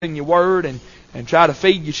in your word and try to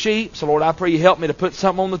feed your sheep. So Lord, I pray you help me to put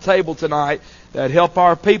something on the table tonight that help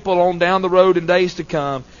our people on down the road in days to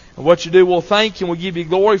come. And what you do, we'll thank you and we'll give you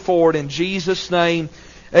glory for it in Jesus' name.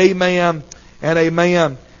 Amen and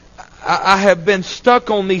amen. I have been stuck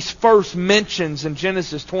on these first mentions in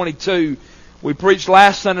Genesis 22. We preached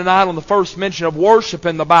last Sunday night on the first mention of worship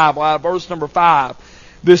in the Bible, out of verse number 5.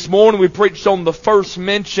 This morning we preached on the first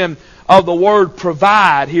mention of the word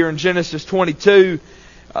provide here in Genesis 22.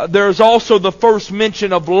 There's also the first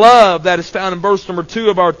mention of love that is found in verse number 2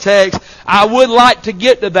 of our text. I would like to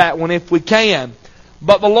get to that one if we can.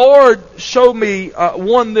 But the Lord showed me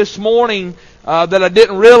one this morning that I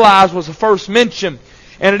didn't realize was the first mention.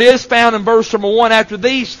 And it is found in verse number 1. After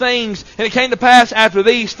these things, and it came to pass after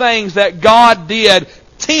these things that God did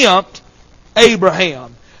tempt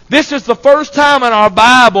Abraham. This is the first time in our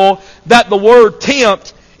Bible that the word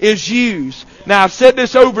tempt is used. Now, I've said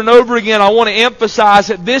this over and over again. I want to emphasize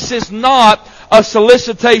that this is not a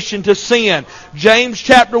solicitation to sin. James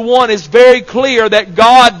chapter 1 is very clear that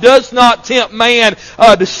God does not tempt man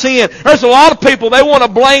to sin. There's a lot of people, they want to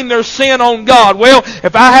blame their sin on God. Well,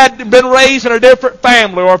 if I had been raised in a different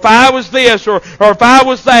family, or if I was this, or if I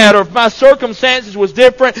was that, or if my circumstances was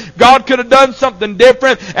different, God could have done something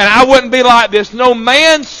different, and I wouldn't be like this. No,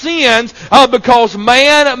 man sins because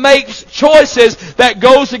man makes choices that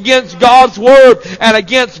goes against God's Word and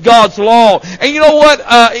against God's law. And you know what?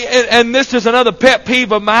 And this is another pet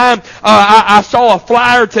peeve of mine. I saw a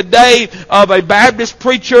flyer today of a Baptist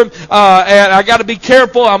preacher, and I got to be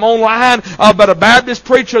careful. I'm online, but a Baptist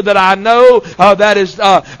preacher that I know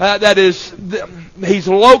he's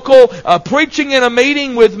local, preaching in a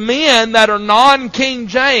meeting with men that are non-King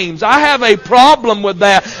James. I have a problem with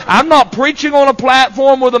that. I'm not preaching on a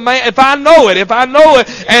platform with a man. If I know it,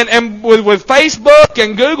 and with Facebook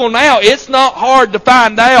and Google now, it's not hard to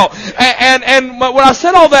find out. And when I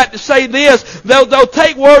said all that to say this, they'll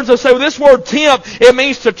take words, they'll say, well, this word tempt, it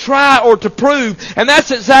means to try or to prove. And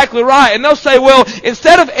that's exactly right. And they'll say, well,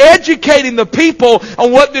 instead of educating the people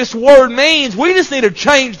on what this word means, we just need to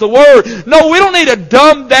change the word. No, we don't need to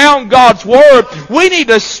dumb down God's Word. We need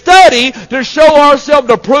to study to show ourselves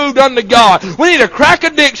approved unto God. We need to crack a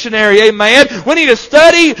dictionary, amen. We need to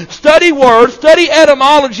study words, study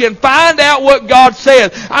etymology, and find out what God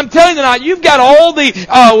says. I'm telling you tonight, you've got all the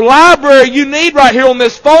library you need right here on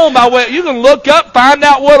this phone. By way, you can look up, find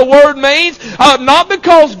out what a word means. Not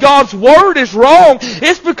because God's Word is wrong.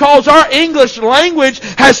 It's because our English language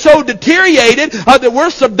has so deteriorated that we're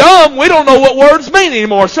so dumb we don't know what words mean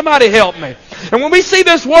anymore. Somebody help me. And when we see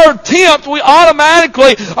this word tempt, we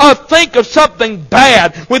automatically think of something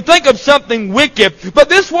bad. We think of something wicked. But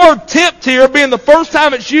this word tempt here, being the first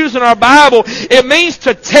time it's used in our Bible, it means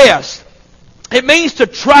to test. It means to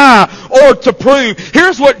try or to prove.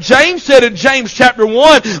 Here's what James said in James chapter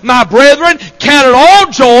 1. My brethren, count it all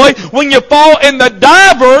joy when you fall in the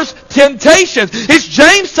divers temptations. Is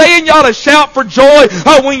James saying you ought to shout for joy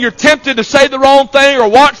when you're tempted to say the wrong thing or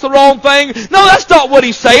watch the wrong thing? No, that's not what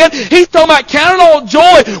he's saying. He's talking about count it all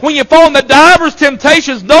joy when you fall in the divers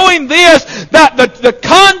temptations, knowing this, that the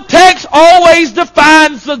context always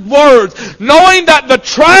defines the words. Knowing that the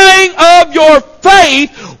trying of your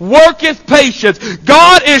faith worketh patience.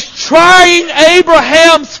 God is trying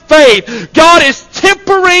Abraham's faith. God is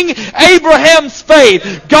tempering Abraham's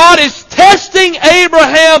faith. God is testing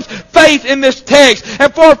Abraham's faith in this text.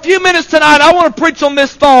 And for a few minutes tonight, I want to preach on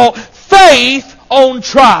this thought, faith on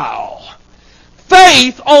trial.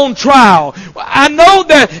 Faith on trial. I know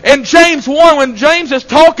that in James 1, when James is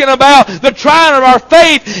talking about the trying of our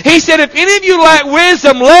faith, he said, if any of you lack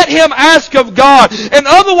wisdom, let him ask of God. In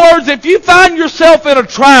other words, if you find yourself in a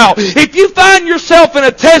trial, if you find yourself in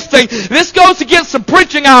a testing, this goes against some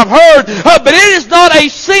preaching I've heard, but it is not a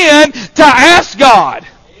sin to ask God.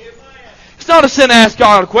 It's not a sin to ask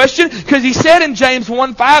God a question, because he said in James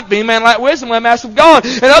 1:5, if any man lack wisdom, let him ask of God.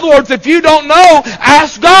 In other words, if you don't know,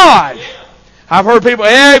 ask God. I've heard people,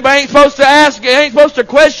 hey, you ain't supposed to ask, you ain't supposed to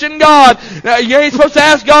question God. You ain't supposed to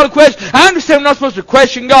ask God a question. I understand we're not supposed to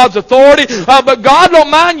question God's authority, but God don't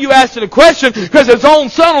mind you asking a question, because his own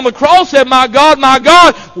son on the cross said, my God,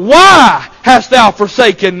 why hast thou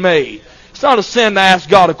forsaken me? It's not a sin to ask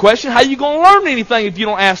God a question. How are you going to learn anything if you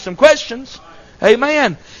don't ask some questions?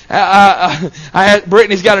 Amen.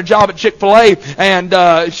 Brittany's got a job at Chick-fil-A, and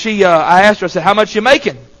I asked her, I said, how much you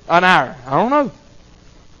making an hour? I don't know.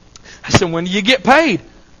 I said, when do you get paid?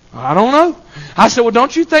 I don't know. I said, well,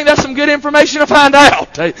 don't you think that's some good information to find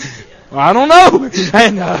out? I don't know.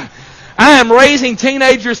 And I am raising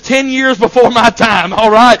teenagers 10 years before my time, all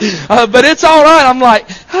right? But it's all right. I'm like,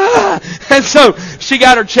 And so she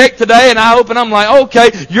got her check today, and I open. I'm like,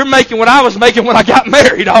 okay, you're making what I was making when I got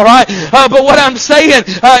married, all right? But what I'm saying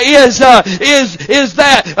is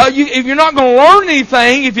that you're not going to learn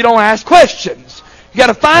anything if you don't ask questions. You got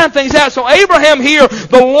to find things out. So Abraham here,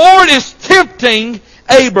 the Lord is tempting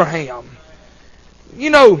Abraham. You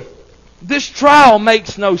know, this trial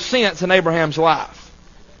makes no sense in Abraham's life.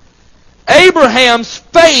 Abraham's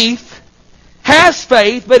faith has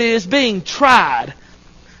faith, but it is being tried.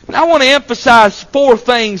 And I want to emphasize 4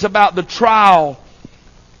 things about the trial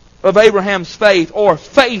of Abraham's faith, or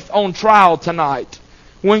faith on trial tonight.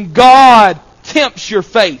 When God tempts your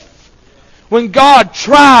faith, when God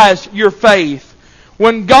tries your faith,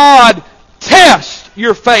 when God tests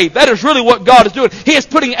your faith, that is really what God is doing. He is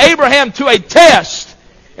putting Abraham to a test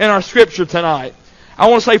in our scripture tonight. I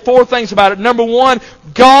want to say 4 things about it. Number 1,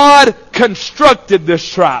 God constructed this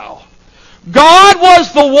trial. God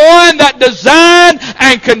was the one that designed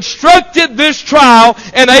and constructed this trial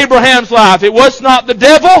in Abraham's life. It was not the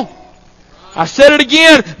devil. I said it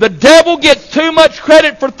again. The devil gets too much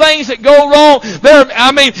credit for things that go wrong.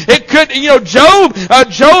 It could, Job,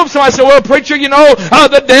 somebody said, well, preacher,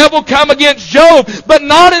 the devil come against Job. But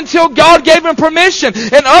not until God gave him permission.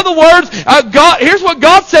 In other words, here's what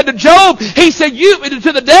God said to Job. He said,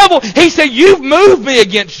 to the devil, He said, you've moved me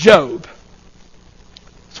against Job.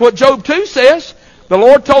 That's what Job 2 says. The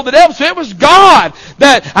Lord told the devil. So it was God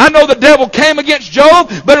that, I know the devil came against Job,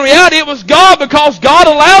 but in reality it was God, because God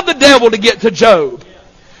allowed the devil to get to Job.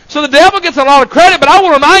 So the devil gets a lot of credit, but I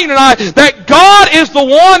want to remind you tonight that God is the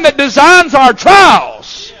one that designs our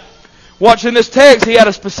trials. Watching this text, he had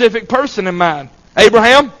a specific person in mind.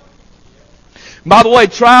 Abraham. By the way,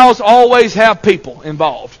 trials always have people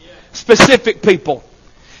involved. Specific people.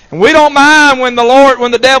 And we don't mind when the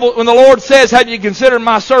Lord says, have you considered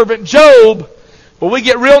my servant Job? But we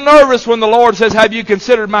get real nervous when the Lord says, have you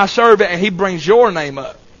considered my servant? And He brings your name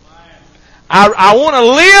up. I want to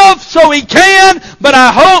live so He can, but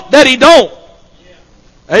I hope that He don't.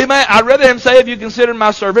 Amen. I'd rather Him say, have you considered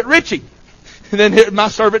my servant Richie? Than my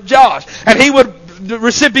servant Josh. And He would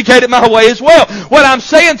reciprocate it my way as well. What I'm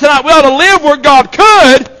saying tonight, we ought to live where God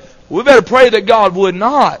could. We better pray that God would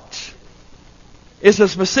not. It's a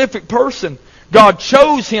specific person. God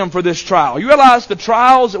chose him for this trial. You realize the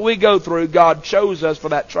trials that we go through, God chose us for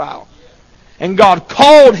that trial. And God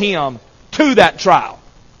called him to that trial.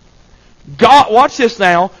 God, watch this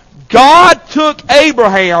now. God took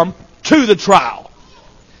Abraham to the trial.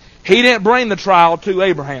 He didn't bring the trial to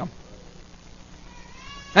Abraham.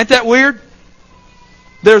 Ain't that weird?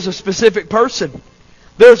 There's a specific person.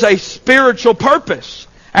 There's a spiritual purpose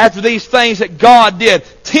after these things that God did.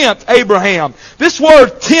 Tempt Abraham. This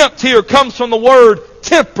word tempt here comes from the word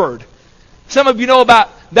tempered. Some of you know about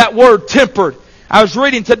that word tempered. I was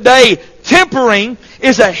reading today, tempering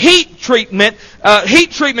is a heat treatment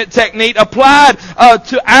technique applied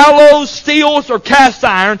to aloes, steels, or cast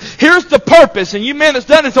iron. Here's the purpose, and you men that's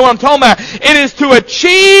done this know what I'm talking about. It is to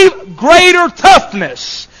achieve greater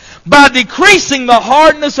toughness by decreasing the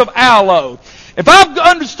hardness of aloe. If I've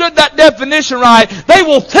understood that definition right, they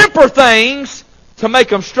will temper things to make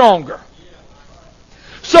them stronger.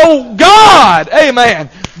 So God, amen,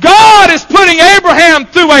 God is putting Abraham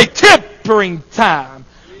through a tempering time,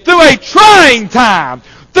 through a trying time,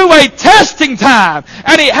 through a testing time,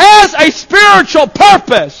 and He has a spiritual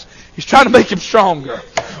purpose. He's trying to make him stronger.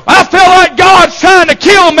 I feel like God's trying to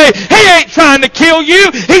kill me. He ain't trying to kill you.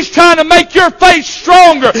 He's trying to make your faith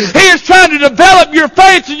stronger. He is trying to develop your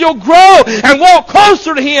faith so you'll grow and walk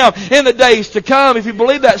closer to Him in the days to come. If you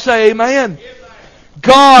believe that, say amen.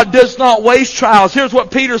 God does not waste trials. Here's what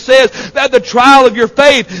Peter says, that the trial of your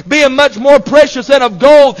faith, being much more precious than of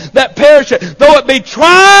gold that perisheth, though it be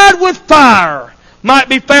tried with fire, might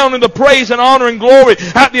be found in the praise and honor and glory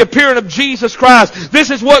at the appearing of Jesus Christ.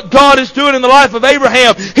 This is what God is doing in the life of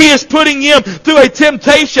Abraham. He is putting him through a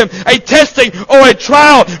temptation, a testing, or a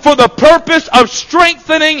trial for the purpose of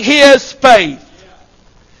strengthening his faith.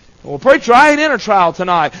 Well, preacher, I ain't in a trial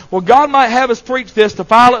tonight. Well, God might have us preach this to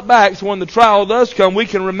file it back so when the trial does come, we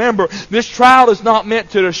can remember this trial is not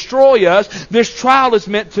meant to destroy us. This trial is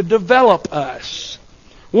meant to develop us.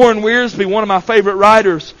 Warren Wiersbe, one of my favorite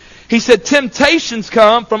writers, he said, temptations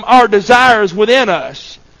come from our desires within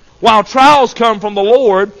us, while trials come from the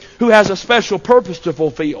Lord who has a special purpose to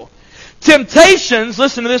fulfill. Temptations,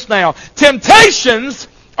 listen to this now, temptations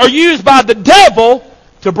are used by the devil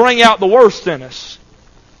to bring out the worst in us.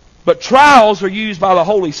 But trials are used by the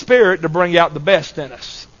Holy Spirit to bring out the best in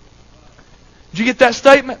us. Did you get that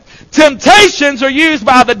statement? Temptations are used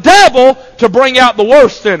by the devil to bring out the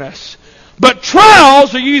worst in us. But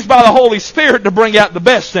trials are used by the Holy Spirit to bring out the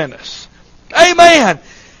best in us. Amen.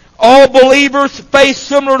 All believers face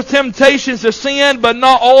similar temptations to sin, but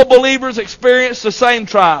not all believers experience the same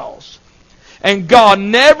trials. And God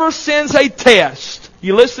never sends a test.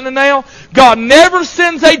 You listening now? God never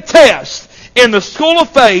sends a test in the school of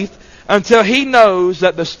faith until He knows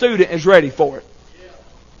that the student is ready for it.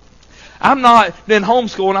 I'm not, in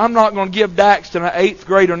homeschooling, I'm not going to give Daxton an 8th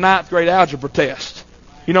grade or 9th grade algebra test.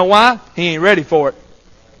 You know why? He ain't ready for it.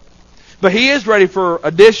 But he is ready for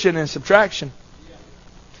addition and subtraction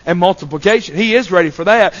and multiplication. He is ready for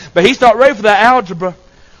that. But he's not ready for that algebra.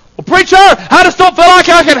 Well, preacher, I just don't feel like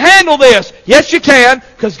I can handle this. Yes, you can,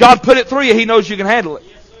 because God put it through you. He knows you can handle it.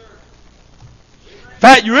 In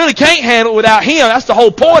fact, you really can't handle it without Him. That's the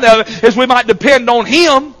whole point of it, is we might depend on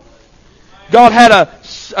Him. God had a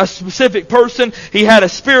specific person. He had a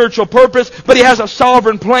spiritual purpose, but He has a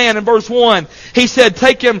sovereign plan. In verse 1, He said,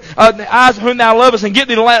 take him, Isaac whom thou lovest, and get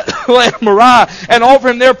thee to the land of Moriah, and offer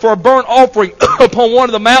him there for a burnt offering upon one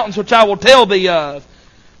of the mountains which I will tell thee of.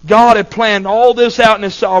 God had planned all this out in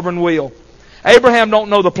His sovereign will. Abraham don't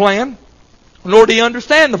know the plan, nor do he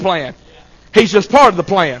understand the plan. He's just part of the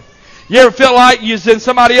plan. You ever feel like you're in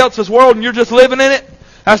somebody else's world and you're just living in it?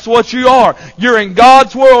 That's what you are. You're in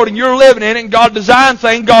God's world and you're living in it, and God designed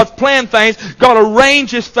things, God's planned things, God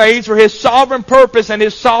arranges things for His sovereign purpose and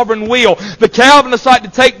His sovereign will. The Calvinists like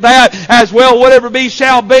to take that as, well, whatever be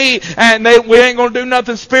shall be, and we ain't going to do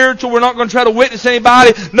nothing spiritual, we're not going to try to witness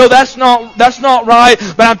anybody. No, that's not right.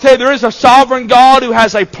 But I'm telling you, there is a sovereign God who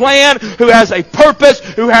has a plan, who has a purpose,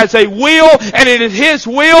 who has a will, and it is His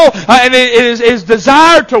will, and it is His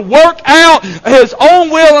desire to work out His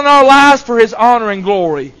own will in our lives for His honor and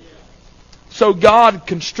glory. So God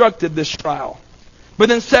constructed this trial. But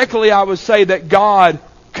then secondly, I would say that God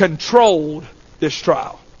controlled this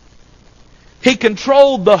trial. He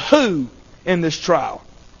controlled the who in this trial.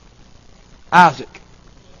 Isaac,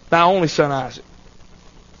 thy only son Isaac.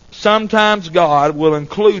 Sometimes God will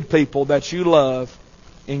include people that you love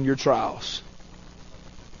in your trials.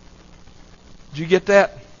 Did you get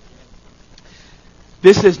that?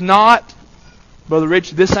 This is not, Brother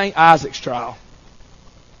Rich, this ain't Isaac's trial.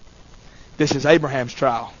 This is Abraham's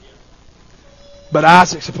trial. But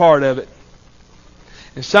Isaac's a part of it.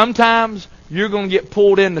 And sometimes you're going to get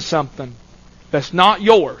pulled into something that's not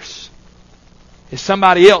yours. It's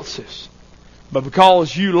somebody else's. But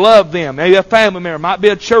because you love them, maybe a family member, might be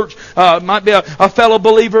a church, might be a fellow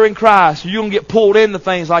believer in Christ, you're going to get pulled into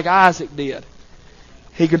things like Isaac did.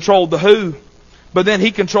 He controlled the who, but then he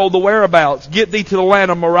controlled the whereabouts. Get thee to the land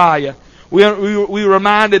of Moriah. We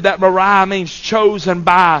reminded that Moriah means chosen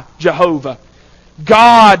by Jehovah.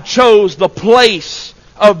 God chose the place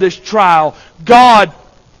of this trial. God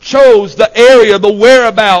chose the area, the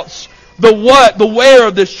whereabouts, the what, the where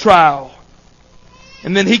of this trial.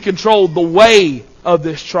 And then He controlled the way of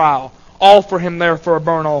this trial. Offer him there for a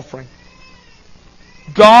burnt offering.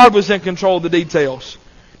 God was in control of the details.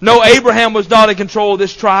 No, Abraham was not in control of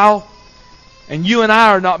this trial. And you and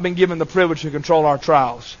I are not been given the privilege to control our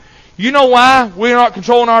trials. You know why we're not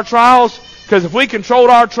controlling our trials? Because if we controlled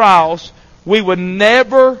our trials, we would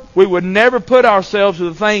never put ourselves to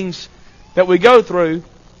the things that we go through,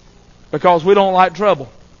 because we don't like trouble.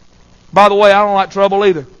 By the way, I don't like trouble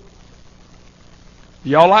either.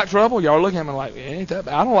 Y'all like trouble? Y'all look at me like, ain't that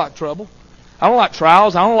bad? I don't like trouble. I don't like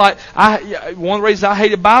trials. One of the reasons I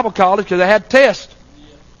hated Bible college, because I had tests.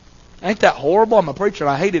 Ain't that horrible? I'm a preacher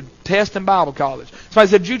and I hated tests in Bible college. Somebody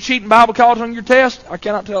said, did you cheat in Bible college on your test? I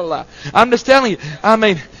cannot tell a lie. I'm just telling you. I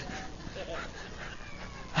mean,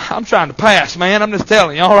 I'm trying to pass, man. I'm just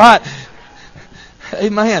telling you, all right?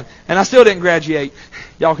 Amen. And I still didn't graduate.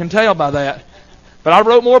 Y'all can tell by that. But I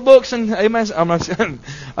wrote more books than, amen,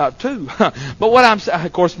 two. But what I'm saying,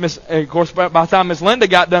 of course, by the time Miss Linda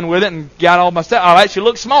got done with it and got all my stuff, I actually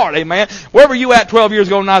looked smart, amen. Where were you at 12 years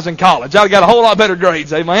ago when I was in college? I got a whole lot better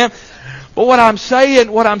grades, amen. But what I'm saying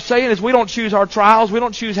is we don't choose our trials. We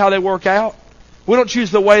don't choose how they work out. We don't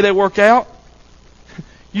choose the way they work out.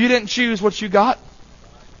 You didn't choose what you got.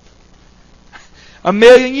 A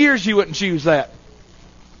million years you wouldn't choose that.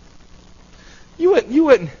 You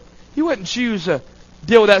wouldn't choose to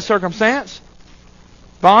deal with that circumstance.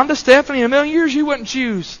 Vonda, Stephanie, in a million years you wouldn't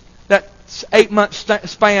choose that 8-month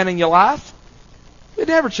span in your life. You'd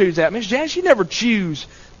never choose that. Miss Janice, you never choose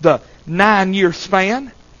the 9-year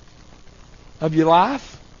span of your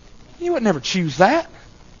life. You would never choose that.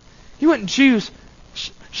 You wouldn't choose,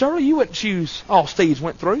 Shirley, you wouldn't choose all Steve's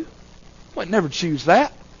went through. You would never choose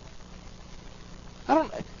that.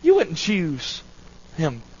 You wouldn't choose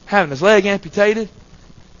him having his leg amputated,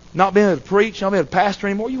 not being able to preach, not being able to pastor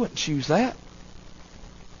anymore. You wouldn't choose that.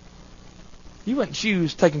 You wouldn't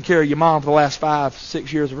choose taking care of your mom for the last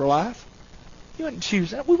 5-6 years of her life. You wouldn't choose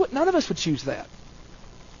that. None of us would choose that.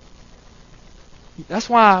 That's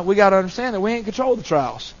why we got to understand that we ain't control the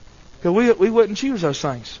trials. Because we wouldn't choose those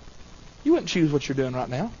things. You wouldn't choose what you're doing right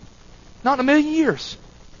now. Not in a million years.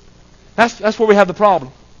 That's where we have the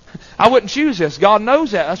problem. I wouldn't choose this. God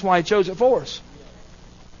knows that. That's why He chose it for us.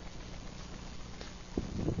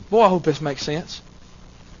 Boy, I hope this makes sense.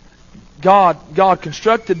 God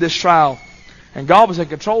constructed this trial. And God was in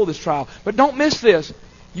control of this trial. But don't miss this.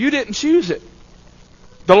 You didn't choose it.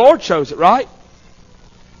 The Lord chose it, right?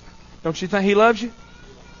 Don't you think He loves you?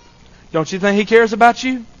 Don't you think He cares about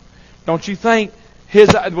you? Don't you think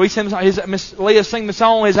Miss Leah sing the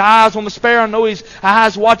song, His eyes on the sparrow, I know His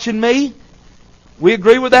eyes watching me? We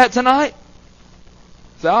agree with that tonight?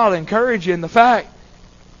 So I'll encourage you in the fact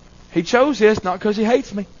He chose this not because He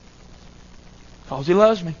hates me. Because He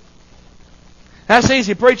loves me. That's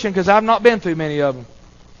easy preaching because I've not been through many of them.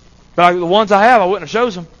 But the ones I have, I wouldn't have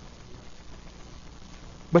chosen them.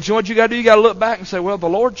 But you know what you got to do? You got to look back and say, well, the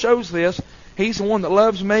Lord chose this. He's the one that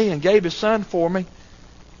loves me and gave His Son for me.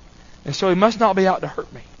 And so He must not be out to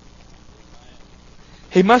hurt me.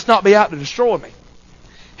 He must not be out to destroy me.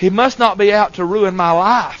 He must not be out to ruin my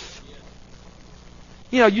life.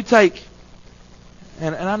 You know, you take,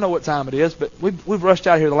 and I know what time it is, but we've rushed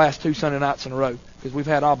out here the last 2 Sunday nights in a row because we've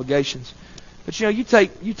had obligations. But you know, you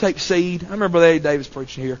take seed. I remember Brother Eddie Davis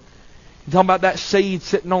preaching here. You're talking about that seed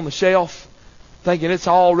sitting on the shelf, thinking it's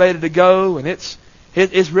all ready to go, and it's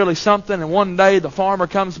really something. And one day the farmer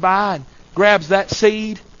comes by and grabs that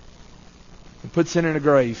seed and puts it in a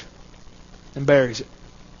grave and buries it.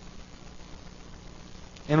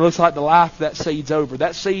 And it looks like the life of that seed's over.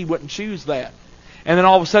 That seed wouldn't choose that. And then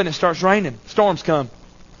all of a sudden it starts raining. Storms come.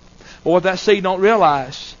 But what that seed don't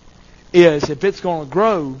realize is if it's going to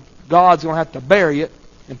grow, God's going to have to bury it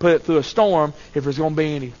and put it through a storm if there's going to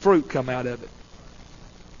be any fruit come out of it.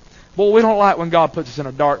 Boy, we don't like when God puts us in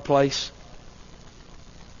a dark place.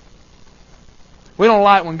 We don't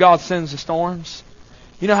like when God sends the storms.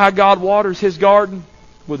 You know how God waters His garden?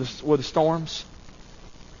 With the storms.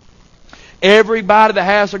 Everybody that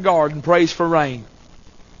has a garden prays for rain.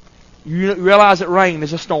 You realize that rain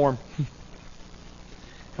is a storm.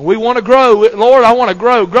 And we want to grow. Lord, I want to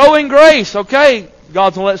grow. Grow in grace. Okay.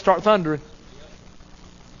 God's going to let it start thundering.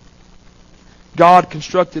 God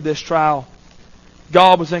constructed this trial.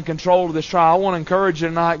 God was in control of this trial. I want to encourage you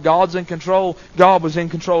tonight. God's in control. God was in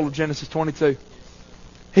control of Genesis 22.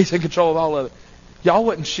 He's in control of all of it. Y'all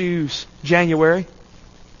wouldn't choose January.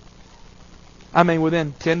 I mean,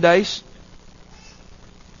 within 10 days,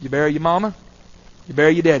 you bury your mama, you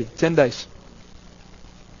bury your daddy. 10 days.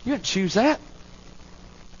 You didn't choose that.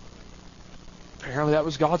 Apparently that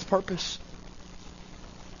was God's purpose.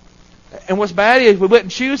 And what's bad is we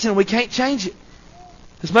wouldn't choose it and we can't change it.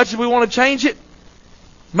 As much as we want to change it,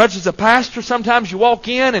 as much as a pastor, sometimes you walk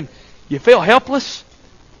in and you feel helpless.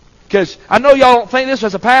 Because I know y'all don't think this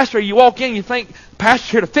as a pastor. You walk in and you think,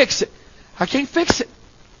 Pastor's here to fix it. I can't fix it.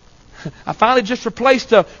 I finally just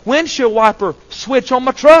replaced a windshield wiper switch on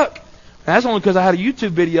my truck. That's only because I had a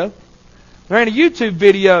YouTube video. There ain't a YouTube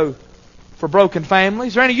video for broken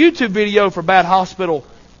families. There ain't a YouTube video for bad hospital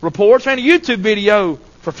reports. There ain't a YouTube video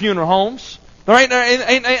for funeral homes. There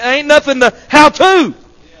ain't nothing to how to.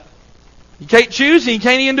 You can't choose and you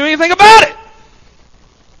can't even do anything about it.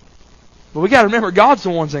 But we got to remember God's the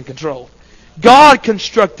one's in control. God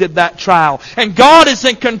constructed that trial. And God is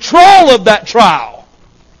in control of that trial.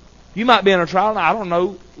 You might be in a trial, and I don't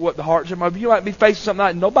know what the hardship might be. You might be facing something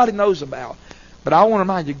that nobody knows about. But I want to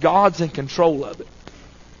remind you, God's in control of it.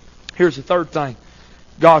 Here's the third thing.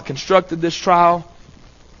 God constructed this trial.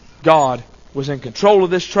 God was in control of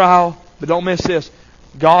this trial. But don't miss this.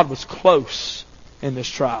 God was close in this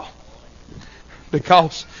trial.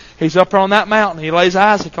 Because He's up there on that mountain. He lays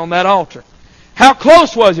Isaac on that altar. How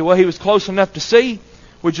close was He? Well, He was close enough to see.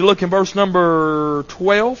 Would you look in verse number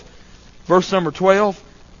 12? Verse number 12.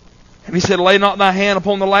 And He said, lay not thy hand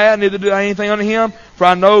upon the lad, neither do I anything unto him. For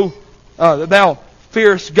I know that thou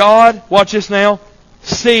fearest God. Watch this now.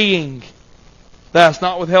 Seeing thou hast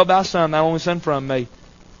not withheld thy son, thy only son, from me.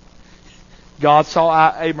 God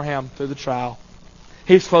saw Abraham through the trial.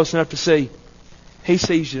 He was close enough to see. He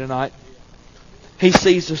sees you tonight. He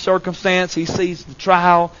sees the circumstance. He sees the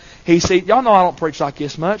trial. He sees. Y'all know I don't preach like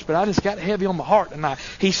this much, but I just got heavy on my heart tonight.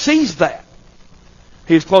 He sees that.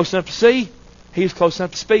 He was close enough to see. He was close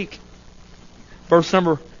enough to speak. Verse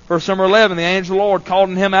number 11, the angel of the Lord called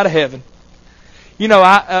on him out of heaven. You know,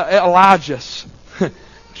 Elijah,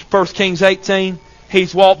 1 Kings 18,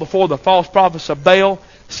 he's walked before the false prophets of Baal,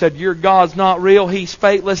 said, your God's not real, He's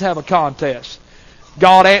fake, let's have a contest.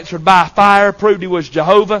 God answered by fire, proved He was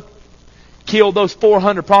Jehovah. killed those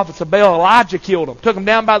 400 prophets of Baal. Elijah killed them. Took them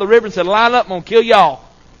down by the river and said, line up, I'm going to kill y'all.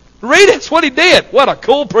 Read it. It's what he did. What a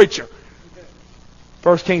cool preacher.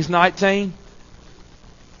 1 Kings 19.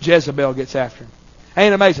 Jezebel gets after him.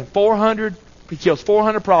 Ain't it amazing? He kills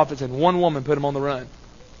 400 prophets and one woman put him on the run.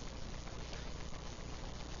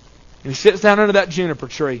 And he sits down under that juniper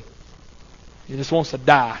tree. He just wants to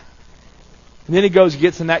die. And then he goes and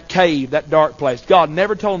gets in that cave, that dark place. God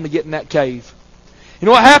never told him to get in that cave. You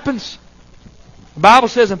know what happens? The Bible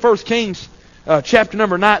says in 1 Kings chapter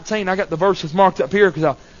number 19, I got the verses marked up here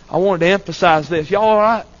because I wanted to emphasize this. Y'all all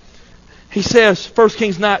right? He says, 1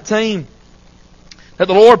 Kings 19, that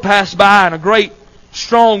the Lord passed by and a great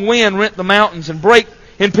strong wind rent the mountains and brake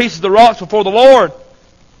in pieces the rocks before the Lord.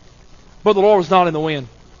 But the Lord was not in the wind.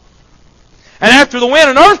 And after the wind,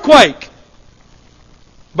 an earthquake.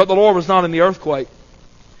 But the Lord was not in the earthquake.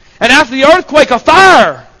 And after the earthquake, a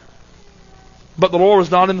fire. But the Lord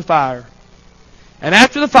was not in the fire. And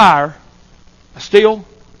after the fire, a still,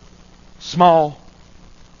 small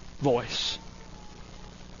voice.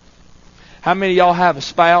 How many of y'all have a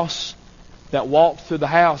spouse that walks through the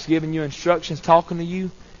house giving you instructions, talking to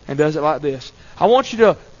you, and does it like this? I want you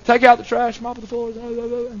to take out the trash, mop the floor,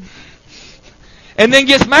 and then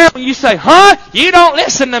gets mad when you say, huh? You don't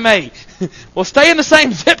listen to me. Well, stay in the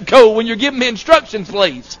same zip code when you're giving me instructions,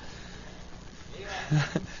 please.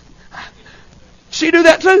 She do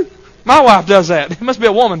that too? My wife does that. It must be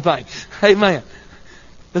a woman thing. Amen.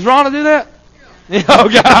 Does Rhonda do that? Oh,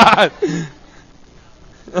 God.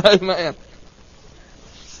 Amen.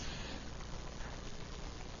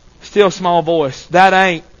 Still small voice. That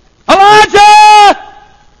ain't Elijah!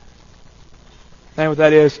 Ain't what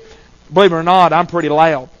that is. Believe it or not, I'm pretty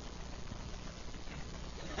loud.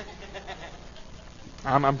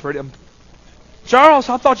 I'm pretty... Charles,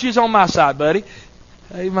 I thought you was on my side, buddy.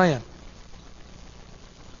 Amen.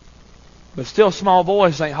 But still small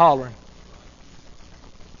voice ain't hollering.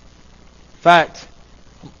 In fact,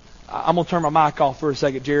 I'm going to turn my mic off for a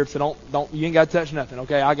second, Jared, so don't you ain't got to touch nothing,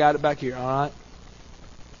 okay? I got it back here, all right?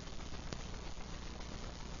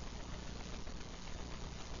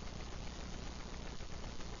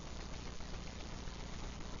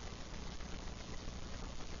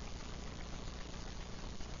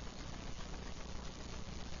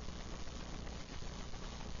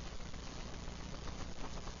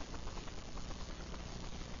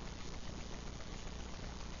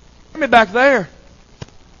 Me back there.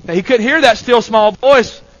 Now, he couldn't hear that still small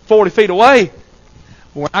voice 40 feet away.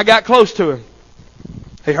 When I got close to him,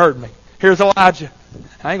 he heard me. Here's Elijah.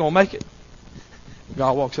 I ain't going to make it.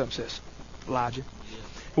 God walks up and says, Elijah.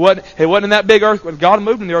 It wasn't in that big earthquake. God had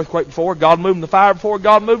moved in the earthquake before. God moved in the fire before.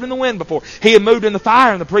 God moved in the wind before. He had moved in the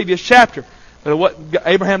fire in the previous chapter. But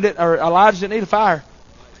Elijah didn't need a fire.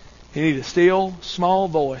 He needed a still, small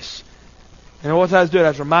voice. And what I was doing, I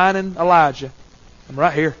was reminding Elijah, I'm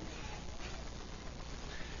right here.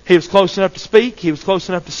 He was close enough to speak. He was close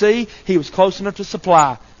enough to see. He was close enough to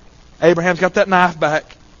supply. Abraham's got that knife back.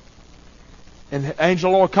 And the angel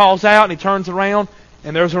of the Lord calls out and he turns around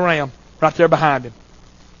and there's a ram right there behind him.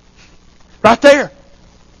 Right there.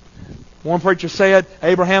 One preacher said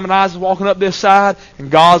Abraham and Isaac walking up this side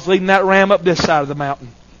and God's leading that ram up this side of the mountain.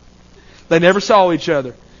 They never saw each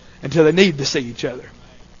other until they needed to see each other.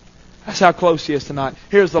 That's how close he is tonight.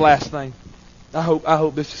 Here's the last thing. I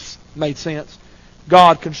hope this made sense.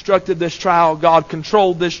 God constructed this trial. God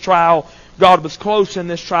controlled this trial. God was close in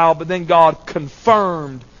this trial, but then God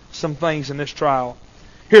confirmed some things in this trial.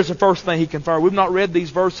 Here's the first thing He confirmed. We've not read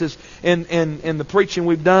these verses in the preaching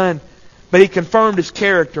we've done, but He confirmed His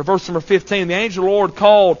character. Verse number 15, the angel of the Lord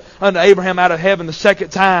called unto Abraham out of heaven the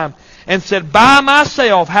second time and said, By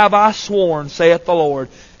myself have I sworn, saith the Lord.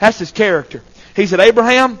 That's His character. He said,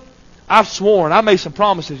 Abraham, I've sworn. I made some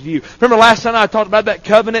promises to you. Remember last time I talked about that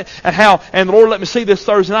covenant and the Lord let me see this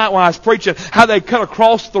Thursday night when I was preaching, how they cut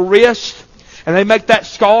across the wrist and they make that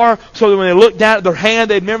scar so that when they look down at their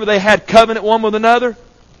hand, they'd remember they had covenant one with another.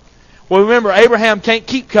 Well, remember, Abraham can't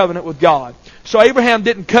keep covenant with God. So Abraham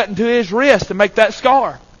didn't cut into his wrist to make that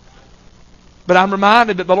scar. But I'm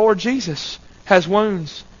reminded that the Lord Jesus has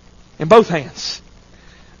wounds in both hands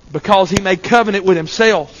because He made covenant with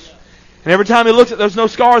Himself. And every time He looks at, there's no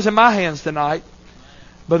scars in my hands tonight.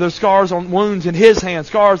 But there's scars on wounds in His hands,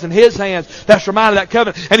 scars in His hands. That's reminded of that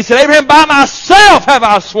covenant. And He said, Abraham, by myself have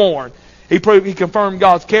I sworn. He confirmed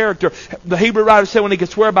God's character. The Hebrew writer said when he could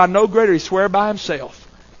swear by no greater, he swore by Himself.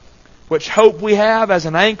 Which hope we have as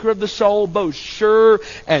an anchor of the soul, both sure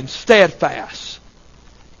and steadfast.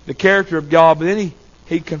 The character of God. But then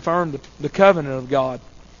he confirmed the covenant of God.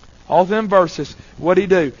 All them verses, what did He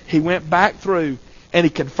do? He went back through and He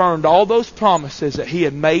confirmed all those promises that He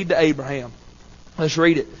had made to Abraham. Let's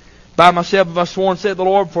read it. By myself have I sworn, said the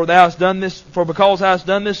Lord, for because thou hast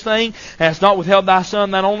done this thing, and hast not withheld thy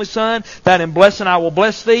son, thine only son, that in blessing I will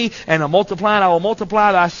bless thee, and in multiplying I will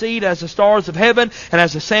multiply thy seed as the stars of heaven, and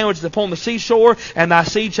as the sand which is upon the seashore, and thy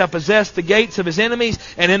seed shall possess the gates of his enemies,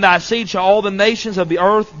 and in thy seed shall all the nations of the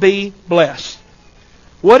earth be blessed.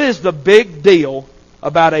 What is the big deal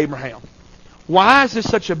about Abraham? Why is this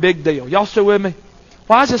such a big deal? Y'all still with me?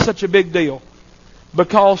 Why is this such a big deal?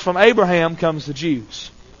 Because from Abraham comes the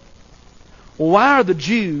Jews. Well, why are the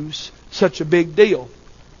Jews such a big deal?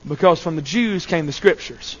 Because from the Jews came the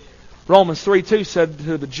Scriptures. Romans 3:2 said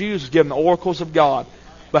to the Jews was given the oracles of God.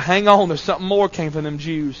 But hang on, there's something more came from them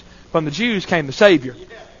Jews. From the Jews came the Savior.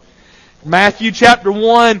 Matthew chapter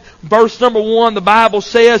 1, verse number 1, the Bible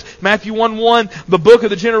says, Matthew 1:1, the book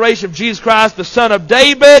of the generation of Jesus Christ, the son of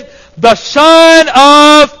David, the son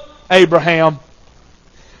of Abraham.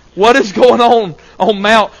 What is going on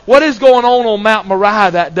Mount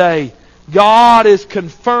Moriah that day? God is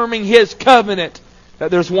confirming His covenant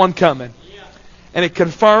that there's one coming. And it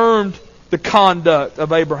confirmed the conduct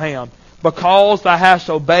of Abraham. Because thou hast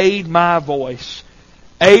obeyed my voice,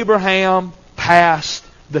 Abraham passed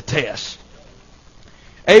the test.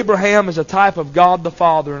 Abraham is a type of God the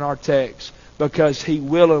Father in our text because he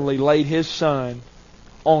willingly laid his son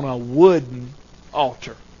on a wooden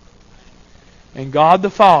altar. And God the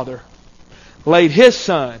Father laid His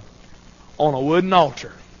Son on a wooden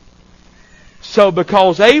altar. So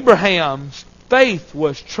because Abraham's faith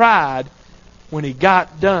was tried when he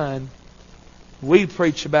got done, we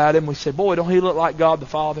preach about him. We say, boy, don't he look like God the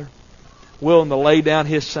Father? Willing to lay down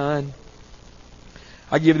His Son.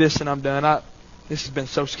 I give this and I'm done. This has been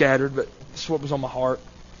so scattered, but this is what was on my heart.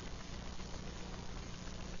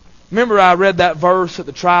 Remember I read that verse at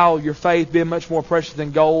the trial of your faith being much more precious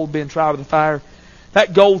than gold being tried with the fire.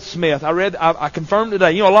 That goldsmith, I confirmed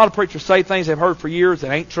today. You know, a lot of preachers say things they've heard for years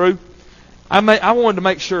that ain't true. I wanted to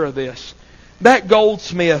make sure of this. That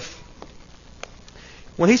goldsmith,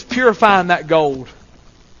 when he's purifying that gold,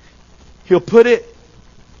 he'll put it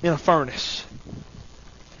in a furnace.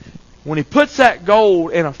 When he puts that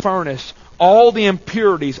gold in a furnace, all the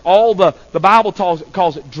impurities, the Bible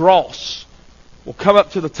calls it dross, will come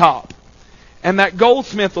up to the top. And that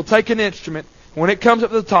goldsmith will take an instrument. When it comes up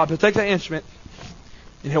to the top, he'll take that instrument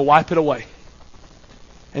and he'll wipe it away.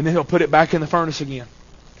 And then he'll put it back in the furnace again.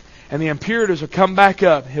 And the impurities will come back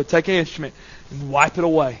up. He'll take an instrument and wipe it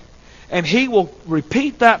away. And he will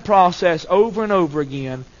repeat that process over and over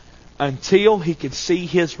again until he can see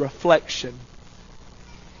his reflection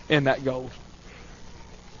in that gold.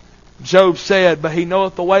 Job said, but he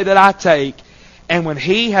knoweth the way that I take, and when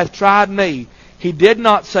he hath tried me, he did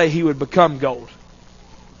not say he would become gold.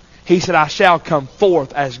 He said, I shall come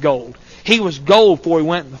forth as gold. He was gold before he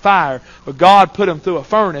went in the fire, but God put him through a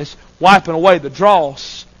furnace, wiping away the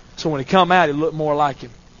dross, so when he come out, he looked more like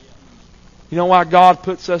Him. You know why God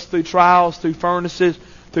puts us through trials, through furnaces,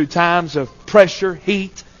 through times of pressure,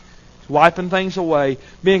 heat, wiping things away,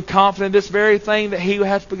 being confident this very thing that He who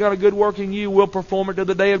hath begun a good work in you will perform it to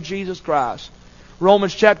the day of Jesus Christ.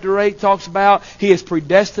 Romans chapter 8 talks about He has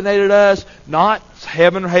predestinated us, not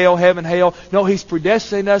heaven, hell. No, He's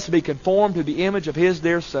predestinated us to be conformed to the image of His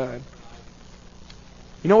dear Son.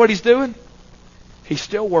 You know what He's doing? He's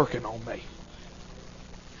still working on me.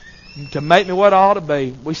 To make me what I ought to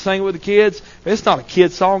be. We sing it with the kids. It's not a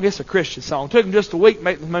kid song, it's a Christian song. It took them just a week to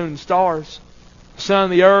make the moon and stars, the sun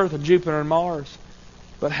and the earth, and Jupiter and Mars.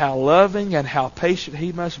 But how loving and how patient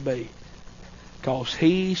He must be, because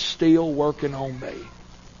He's still working on me.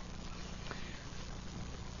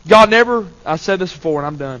 God never, I said this before and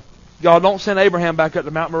I'm done. God don't send Abraham back up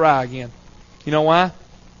to Mount Moriah again. You know why?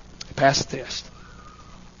 He passed the test.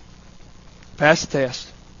 Passed the test.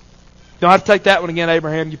 You don't have to take that one again,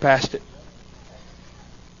 Abraham. You passed it.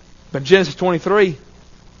 But in Genesis 23,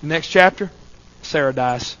 the next chapter, Sarah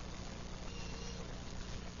dies.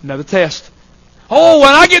 Another test. Oh, when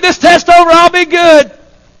I get this test over, I'll be good.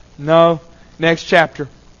 No. Next chapter.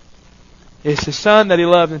 It's his son that he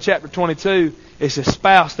loved in chapter 22. It's his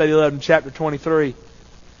spouse that he loved in chapter 23.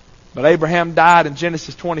 But Abraham died in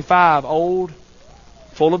Genesis 25, old,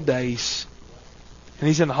 full of days. And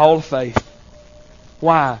he's in the hall of faith.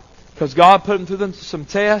 Why? Because God put him through some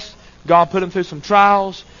tests. God put him through some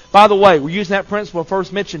trials. By the way, we're using that principle I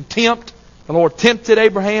first mentioned, tempt. The Lord tempted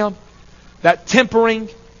Abraham. That tempering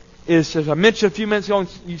is, as I mentioned a few minutes ago,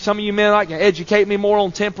 some of you men like to educate me more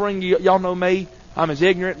on tempering. Y'all know me. I'm as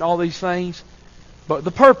ignorant in all these things. But the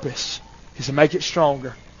purpose is to make it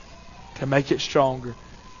stronger. To make it stronger.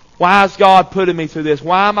 Why is God putting me through this?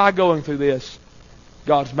 Why am I going through this?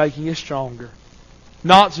 God's making you stronger.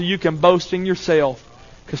 Not so you can boast in yourself.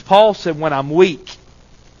 Because Paul said, when I'm weak,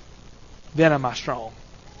 then am I strong.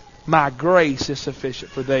 My grace is sufficient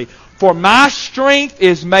for thee. For my strength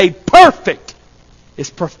is made perfect, is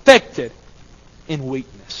perfected in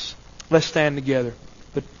weakness. Let's stand together.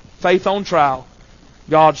 But faith on trial.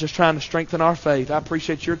 God's just trying to strengthen our faith. I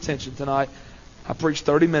appreciate your attention tonight. I preached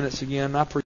 30 minutes again. I appreciate